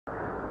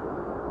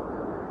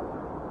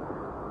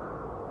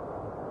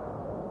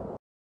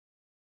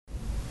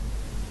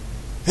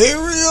Here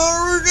we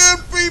are again,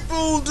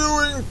 people,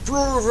 doing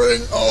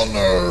Proving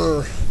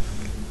Honor.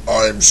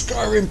 I'm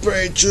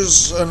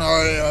SkyrimPages and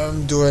I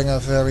am doing a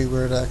very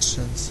weird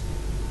accent.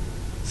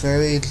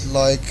 Very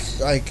like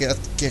I get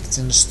kicked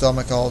in the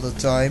stomach all the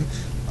time.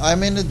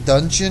 I'm in a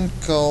dungeon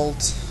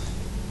called...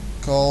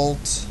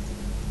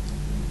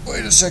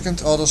 Wait a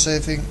second,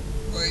 autosaving.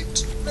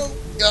 Wait, no,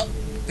 yeah.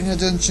 In a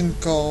dungeon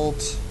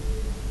called...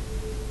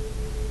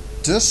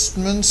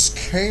 Dustman's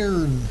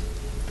Cairn.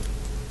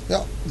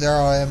 Yeah, there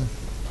I am.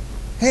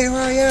 Here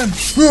I am!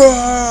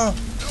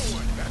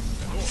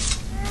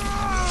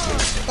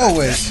 Oh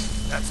wait.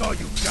 That's all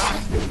you got?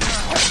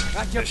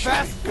 Got your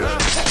fast?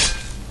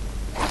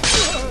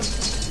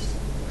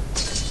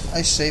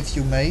 I saved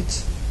you,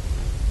 mate.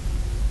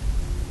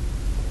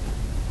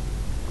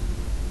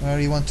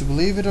 Whether you want to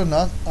believe it or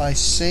not, I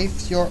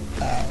saved your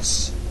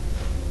ass.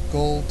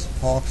 Gold,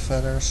 hawk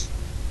feathers.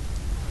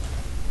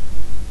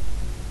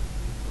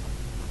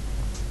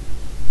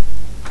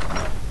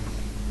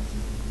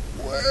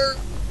 Where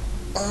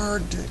are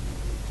they?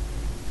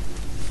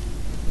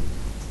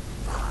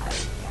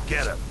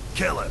 Get him.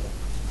 Kill him.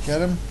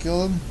 Get him,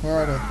 kill him. Where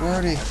are they? Where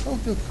are they? Oh,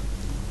 look.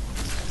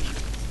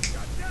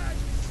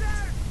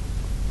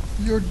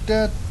 You're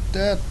dead,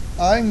 dead.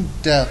 I'm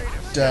dead,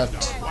 dead.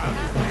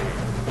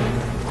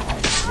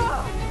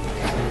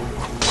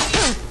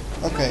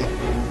 Okay.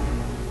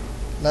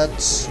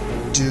 Let's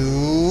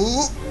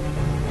do...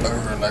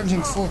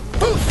 Lightning for...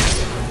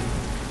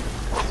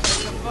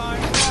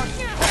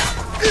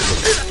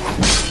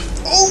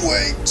 Oh,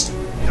 wait!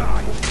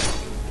 Die.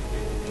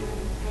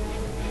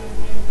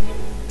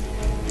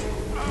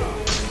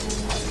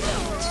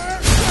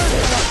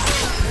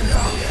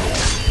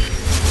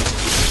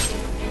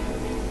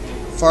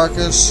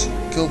 Farkas,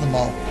 kill them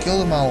all. Kill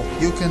them all.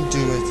 You can do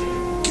it.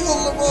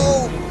 Kill them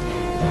all!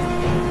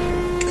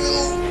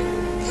 Kill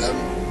them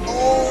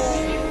all!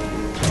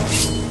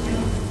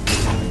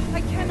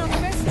 I cannot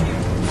rest you.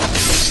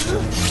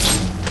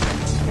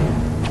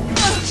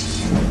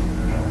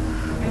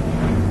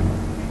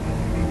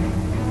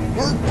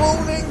 We're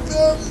boning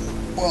them!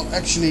 Well,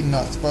 actually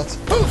not, but...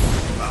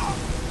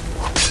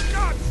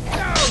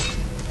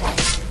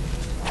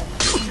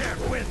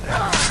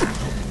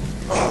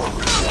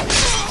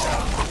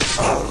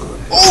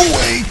 Oh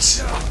wait!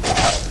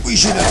 We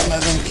should have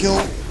let them kill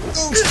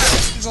those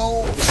guys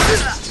all.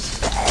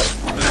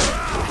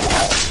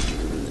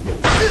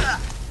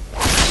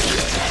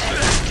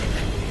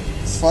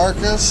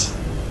 Farkas,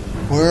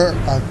 we're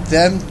a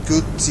damn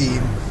good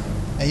team.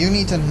 And you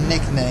need a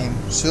nickname.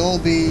 So it'll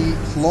be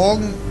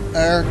Long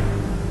Hair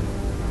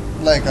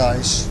Black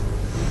Eyes.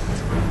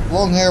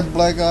 Long Hair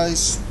Black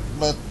Eyes.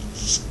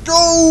 Let's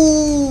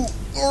go!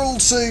 We'll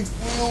save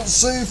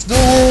the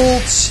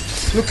world!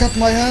 Look at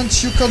my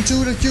hands, you can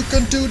do that, you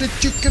can do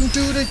that, you can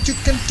do that, you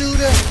can do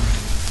that!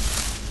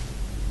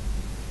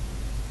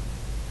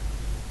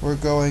 We're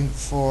going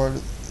for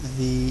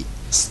the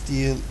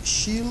steel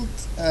shield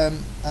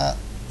and a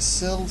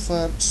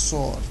silver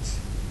sword.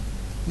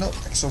 No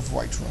X of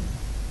white one.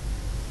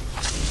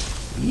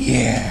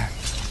 Yeah!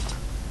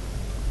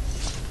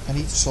 I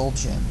need soul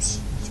gems,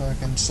 so I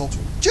can solve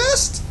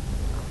just!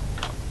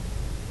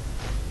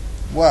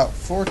 Wow,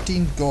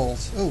 14 gold.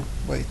 Oh,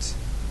 wait.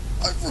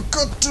 I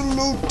forgot to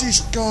loot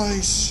these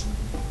guys.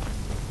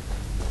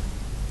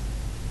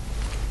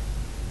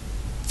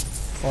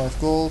 5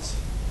 gold.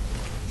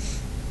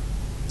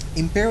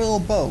 Imperial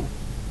bow.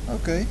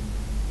 Okay.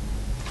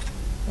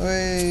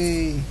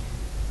 Hey.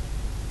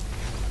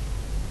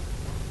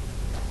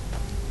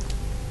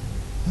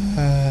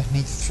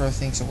 Need to throw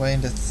things away,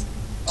 and that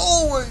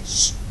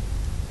always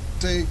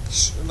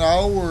takes an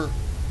hour.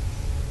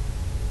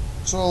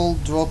 So I'll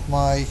drop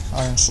my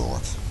iron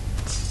sword.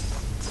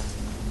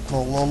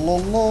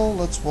 Lol,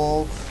 let's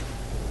walk.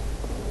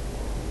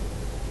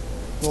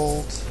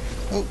 Gold.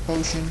 Oh,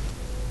 potion.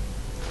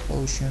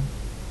 Potion.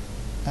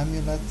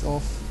 Amulet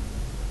of...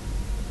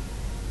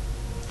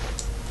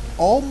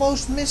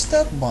 Almost missed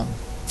that one.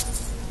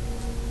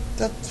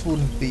 That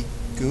wouldn't be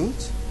good.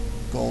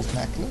 Gold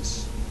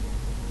necklace.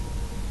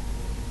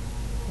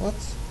 What?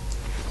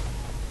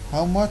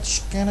 How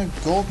much can a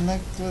gold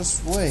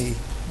necklace weigh?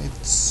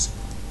 It's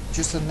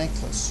just a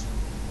necklace.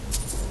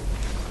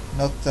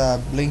 Not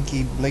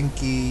blinky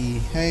blinky,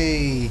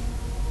 hey,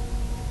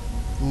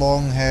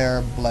 long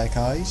hair, black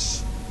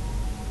eyes.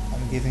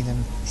 I'm giving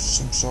them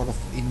some sort of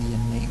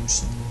Indian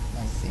names,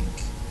 I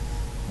think.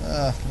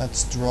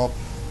 Let's drop,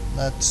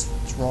 let's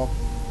drop,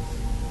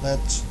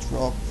 let's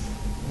drop,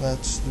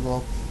 let's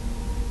drop,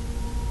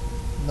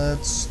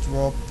 let's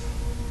drop,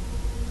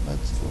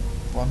 let's drop.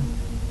 1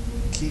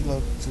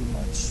 kilo too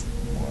much.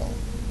 Well,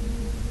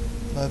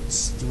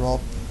 let's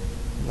drop,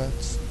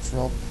 let's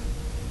drop.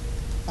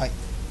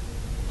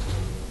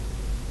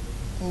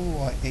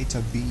 Oh, I ate a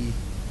bee.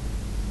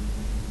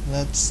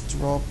 Let's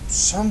drop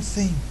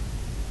something.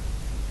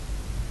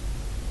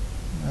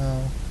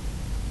 No.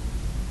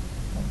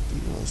 1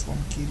 kilos, 1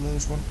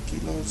 kilos, 1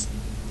 kilos.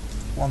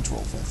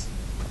 112th.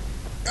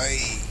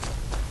 Hey!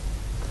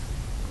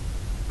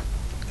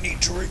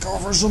 Need to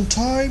recover some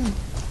time.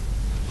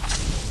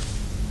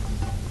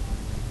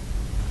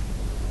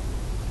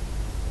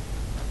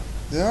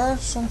 There are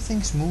some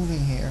things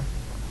moving here.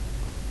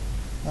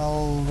 I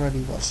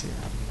already was here.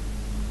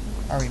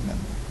 I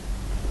remember.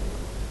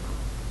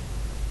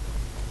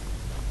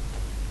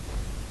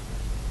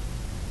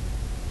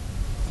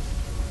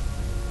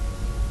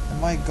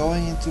 Am I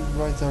going into the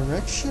right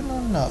direction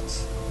or not?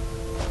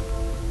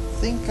 I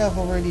think I've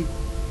already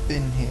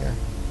been here.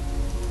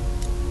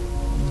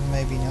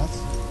 Maybe not.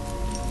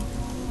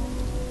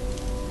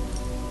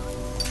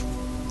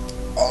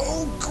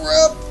 Oh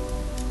crap!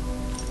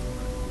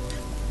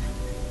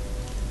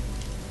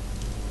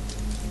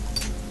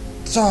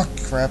 Oh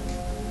crap.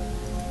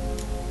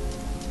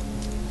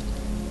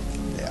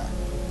 Yeah.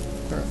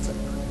 Perfect.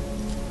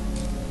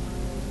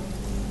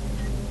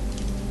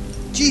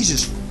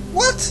 Jesus!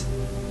 What?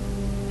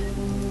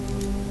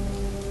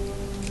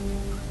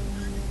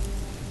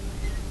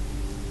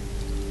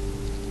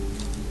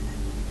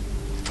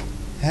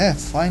 Yeah,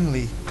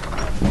 finally.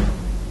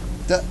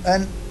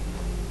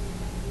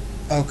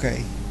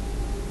 Okay.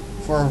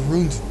 For a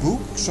ruined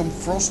book, some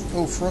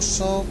frost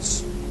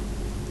salts,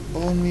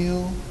 bone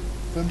meal,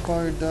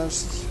 vampire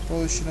dust,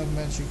 potion of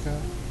magicka,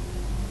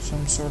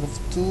 some sort of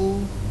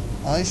tool,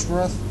 ice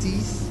wrath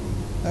teeth.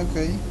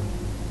 Okay.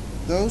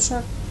 Those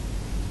are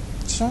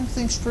some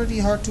things pretty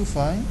hard to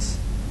find.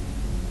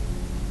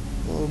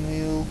 Bone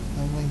meal,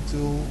 handling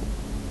tool,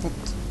 but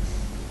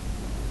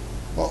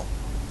well,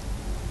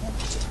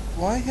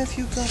 why have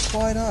you got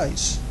white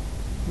eyes?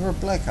 You're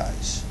black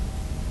eyes.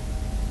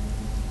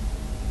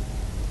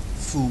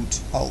 Food.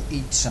 I'll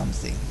eat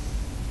something.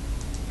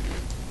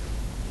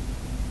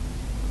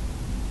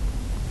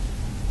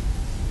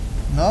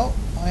 No,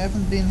 I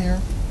haven't been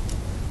here.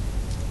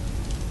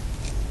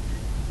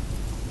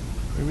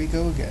 Here we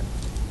go again.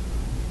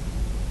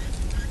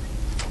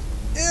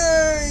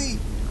 Yay!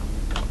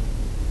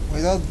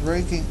 Without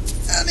breaking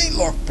any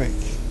lockpick.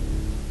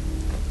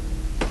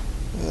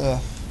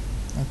 Ugh.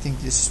 I think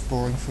this is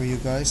boring for you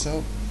guys,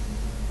 so...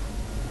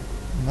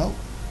 No.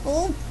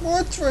 Oh,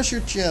 more treasure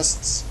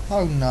chests!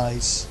 How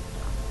nice.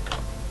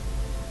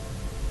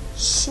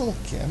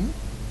 Sulcam.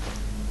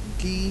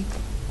 Key.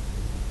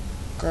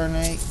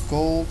 Carne.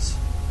 Gold.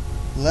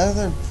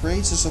 Leather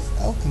braces of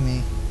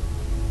alchemy.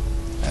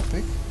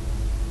 Epic.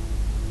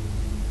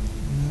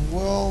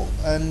 Well,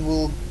 and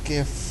we'll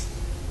give...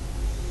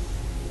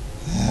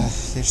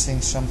 this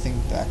thing something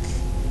back.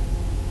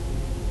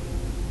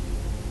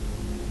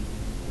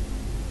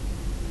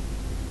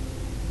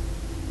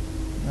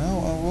 No,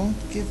 I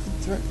won't give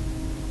the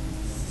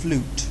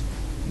flute.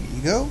 Here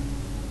you go.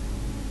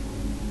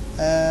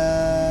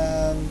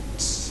 And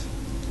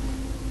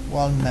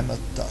one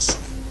mammoth tusk.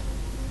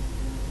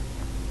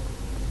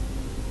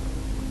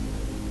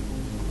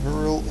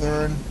 Rural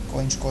urn,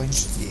 coins,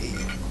 yeah.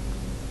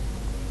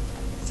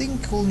 I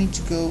think we'll need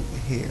to go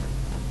here.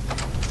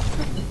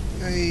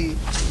 Hey,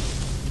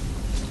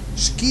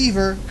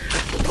 skeever.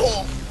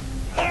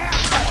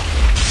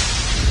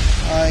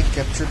 I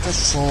captured the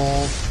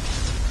soul.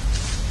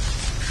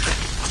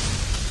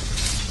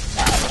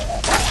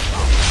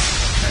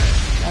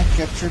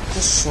 Captured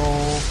the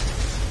soul.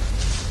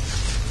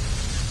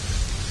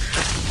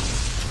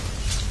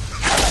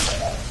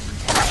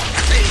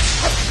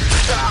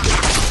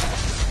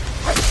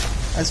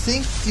 I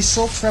think the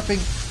soul trapping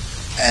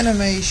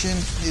animation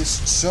is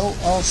so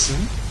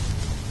awesome.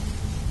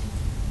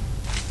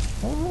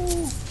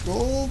 Oh,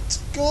 gold,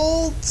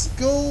 gold,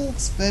 gold.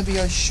 Maybe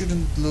I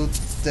shouldn't loot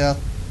dead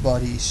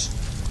bodies.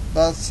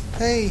 But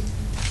hey,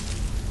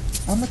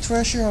 I'm a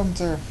treasure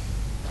hunter.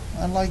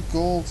 I like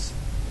gold.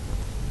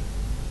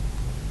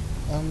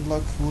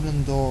 Unlock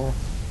wooden door.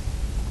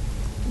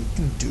 We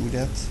can do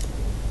that.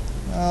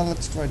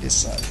 Let's try this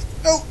side.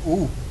 Oh!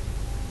 Ooh!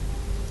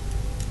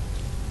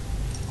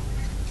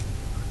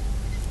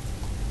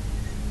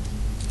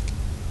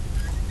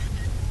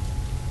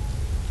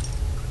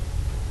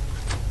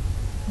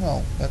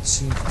 Well, that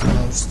seems the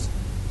most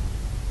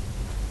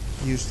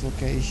used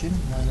location.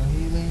 Minor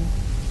healing.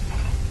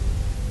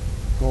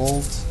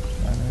 Gold.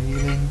 Minor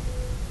healing.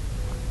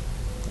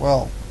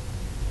 Well.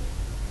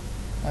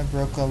 I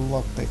broke a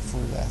lockpick for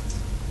that.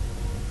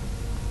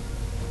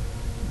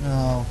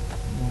 No,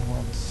 we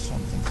want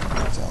something from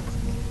the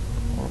alchemy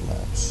or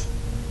labs.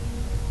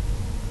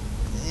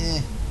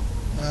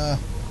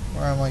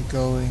 Where am I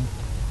going?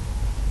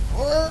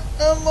 Where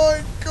am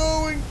I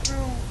going to?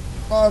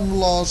 I'm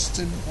lost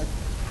in a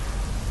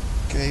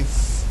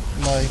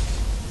cave-like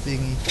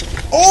thingy.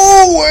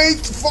 Oh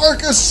wait!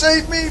 Farkas,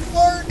 save me!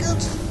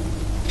 Farkas!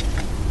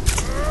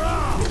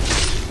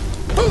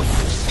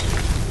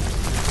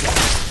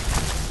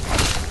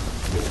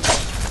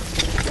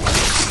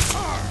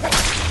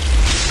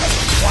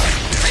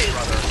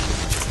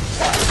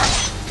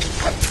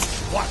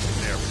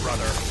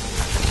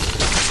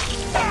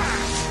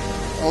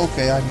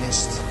 Okay, I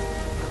missed.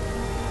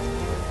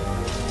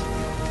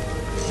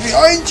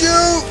 Behind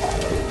you!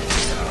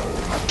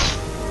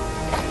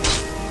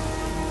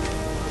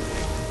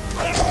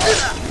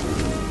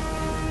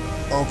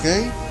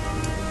 Okay.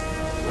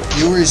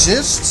 You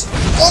resist?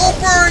 I'll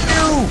burn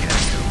you!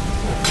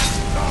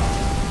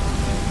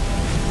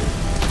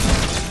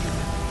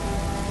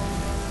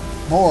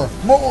 More!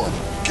 More!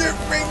 Give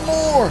me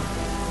more!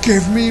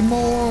 Give me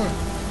more!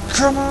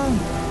 Come on!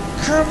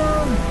 Come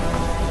on!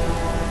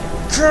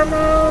 Come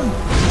on!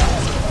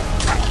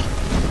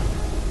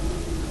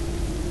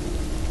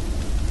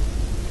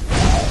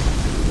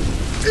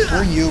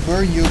 Burn you,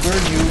 burn you,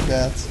 burn you,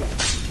 that.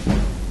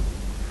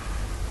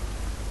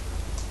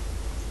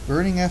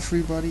 Burning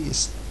everybody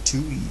is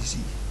too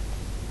easy.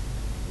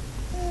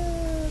 I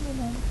don't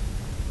know.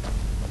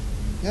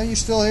 Yeah, you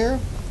still here?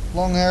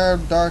 Long hair,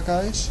 dark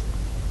eyes?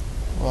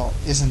 Well,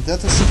 isn't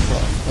that a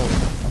surprise? Oh,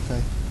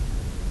 okay.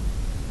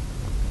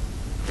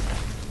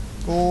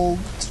 Gold.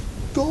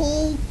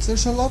 Gold!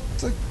 There's a lot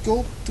of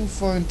gold to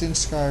find in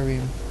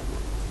Skyrim.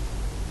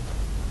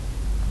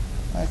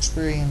 I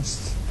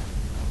experienced.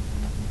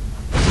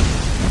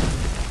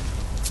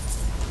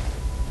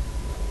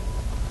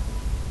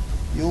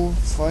 You'll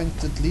find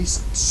at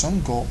least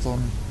some gold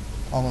on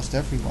almost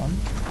everyone.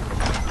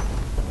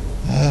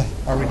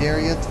 Are we there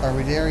yet? Are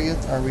we there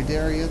yet? Are we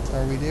there yet?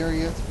 Are we there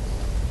yet?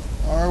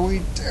 Are we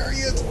there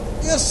yet?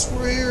 Yes,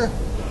 we're here!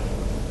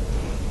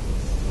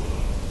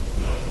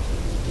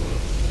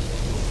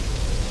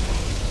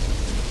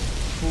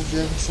 Soul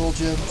gem, soul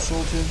gem,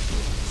 soul gem,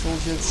 soul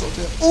gem, soul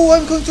gem. Oh,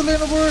 I'm going to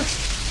learn a word!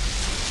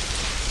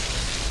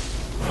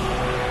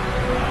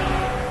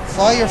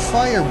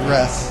 Fire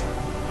breath.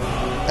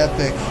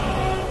 Epic.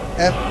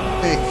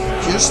 Epic.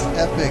 Just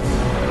epic.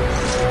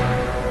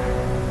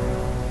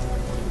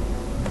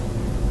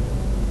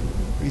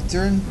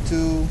 Return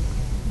to...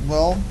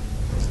 well,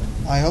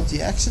 I hope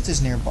the exit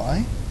is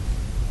nearby.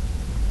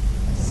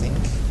 I think.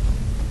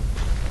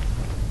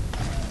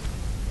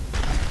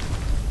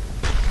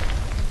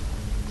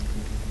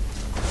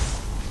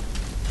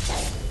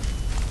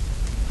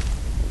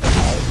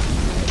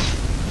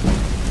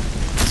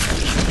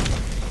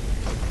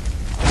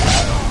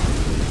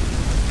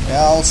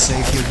 Yeah, I'll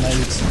save you,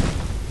 mate.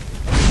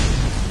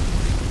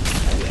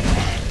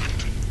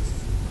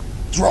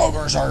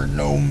 Draugrs are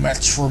no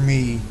match for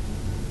me.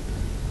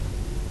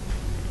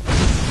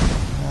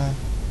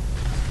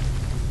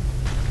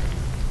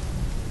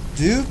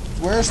 Dude,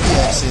 where's the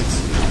exit?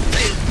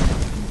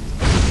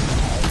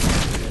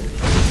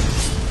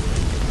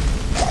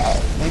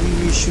 Maybe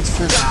we should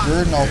first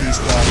burn all these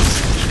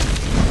guys.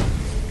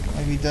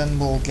 Maybe then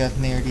we'll get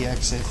near the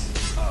exit.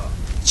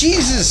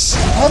 Jesus!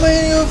 How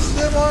many of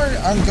them are?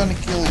 I'm gonna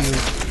kill you.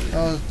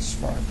 Oh, it's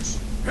fine.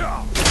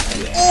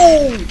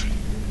 Oh!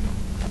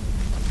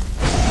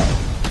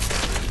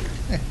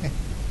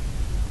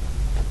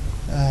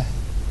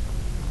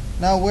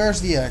 Now where's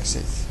the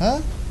exit?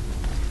 Huh?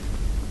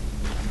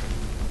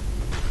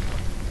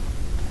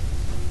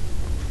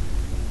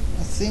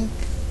 I think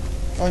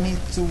I need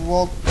to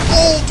walk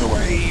all the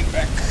way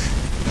back.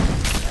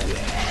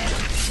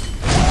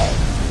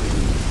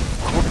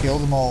 Or kill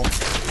them all.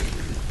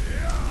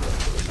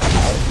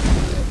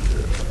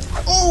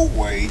 Oh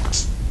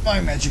wait, my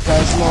magic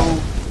is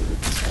low.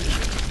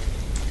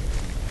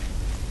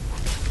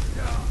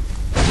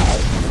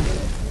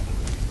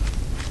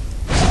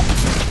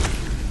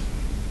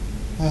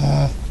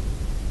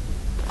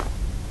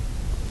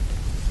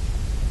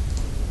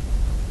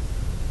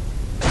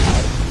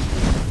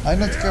 I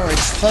don't care,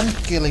 it's fun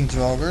killing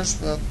Draugrs,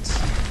 but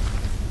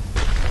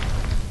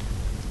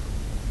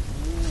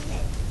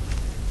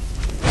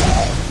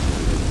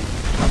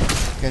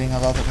getting a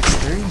lot of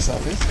experience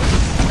of it.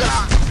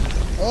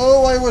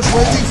 Oh, I was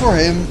waiting for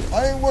him.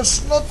 I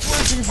was not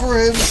waiting for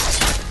him.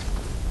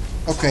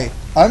 Okay,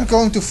 I'm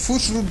going to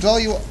food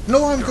value.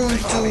 No, I'm going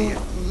to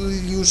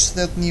use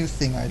that new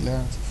thing I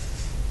learned.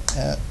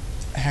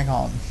 Hang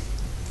on.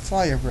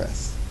 Fire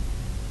breath.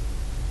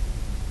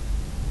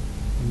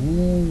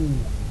 Ooh.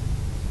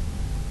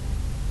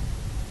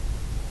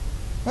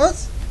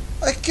 What?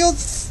 I killed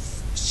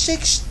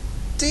 16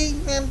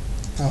 and...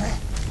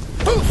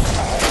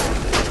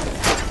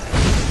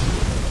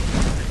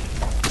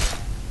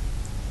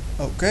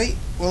 Okay,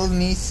 we'll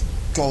need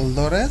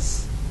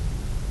Goloreth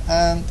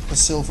and a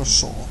silver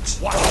sword.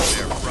 Watch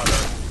there, brother.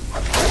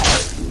 Watch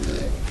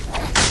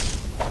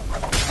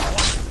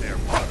there,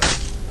 brother.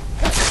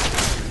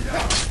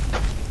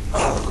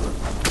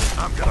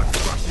 I'm gonna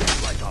crush you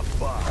like a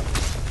bug.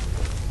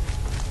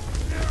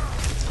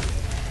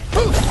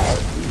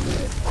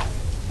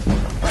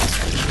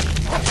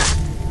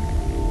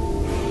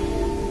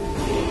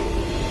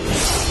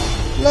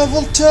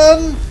 Level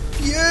 10!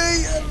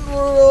 Yay! And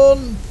we're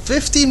on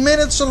 15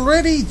 minutes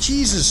already!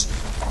 Jesus!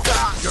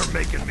 You're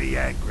making me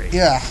angry.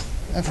 Yeah,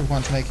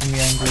 everyone's making me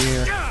angry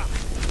here.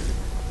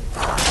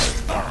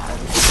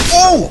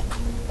 Oh!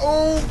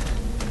 Oh!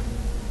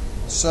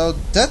 So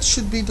that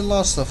should be the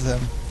last of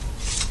them.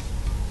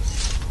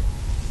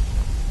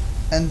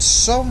 And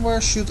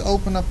somewhere should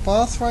open a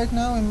path right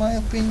now, in my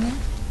opinion.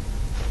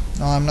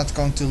 No, I'm not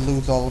going to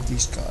loot all of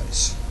these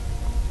guys.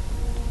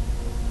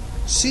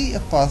 See, a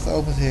path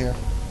over here.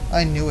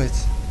 I knew it.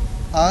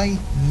 I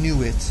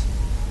knew it.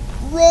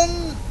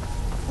 Run!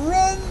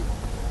 Run!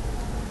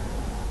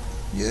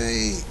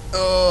 Yay!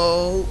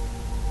 Oh!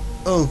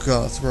 Oh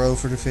god, we're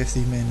over the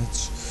 50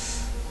 minutes.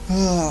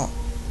 Ah.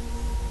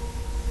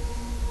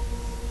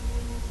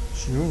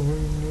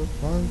 Showing the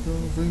fire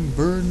carving,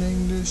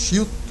 burning the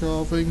shield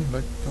carving,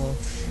 like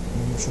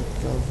shield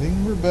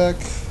carving, we're back.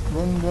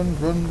 Run, run,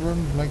 run,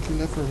 run, like you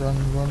never run,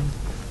 run.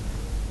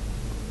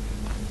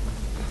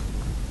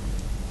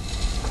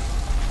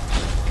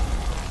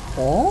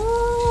 Oh!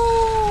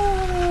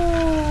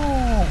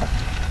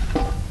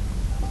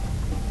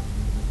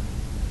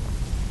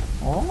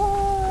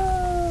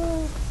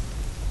 Oh!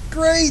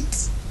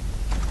 Great!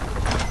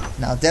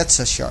 Now that's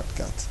a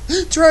shortcut.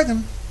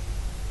 Dragon!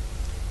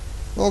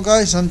 Well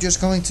guys, I'm just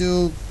going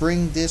to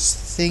bring this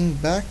thing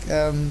back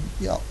and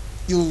yeah,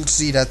 you'll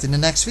see that in the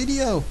next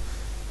video.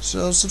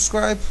 So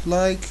subscribe,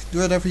 like, do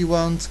whatever you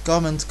want,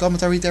 comment.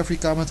 I read every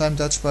comment, I'm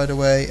Dutch by the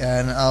way,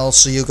 and I'll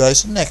see you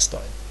guys next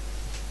time.